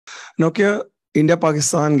Nokia,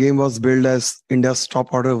 India-Pakistan game was billed as India's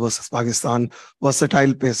top order versus Pakistan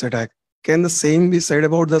versatile pace attack. Can the same be said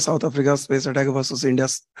about the South Africa's pace attack versus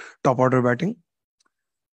India's top order batting?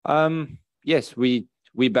 Yes, we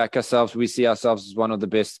back ourselves. We see ourselves as one of the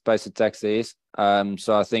best pace attacks there is.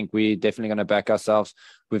 So I think we're definitely going to back ourselves.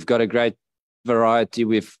 We've got a great variety.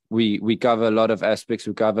 We cover a lot of aspects.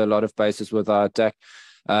 We cover a lot of bases with our attack.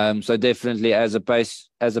 So definitely as a pace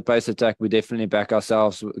attack, we definitely back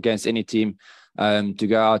ourselves against any team to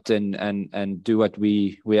go out and do what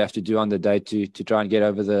we have to do on the day to try and get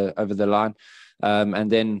over the line.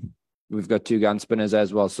 And then we've got 2 gun spinners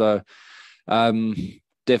as well. So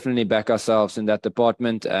definitely back ourselves in that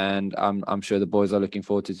department, and I'm sure the boys are looking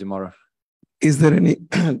forward to tomorrow. Is there any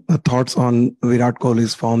thoughts on Virat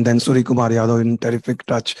Kohli's form? Then Suryakumar Yadav in terrific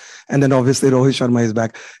touch, and then obviously Rohitsharma is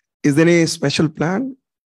back. Is there any special plan?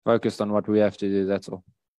 Focused on what we have to do, that's all.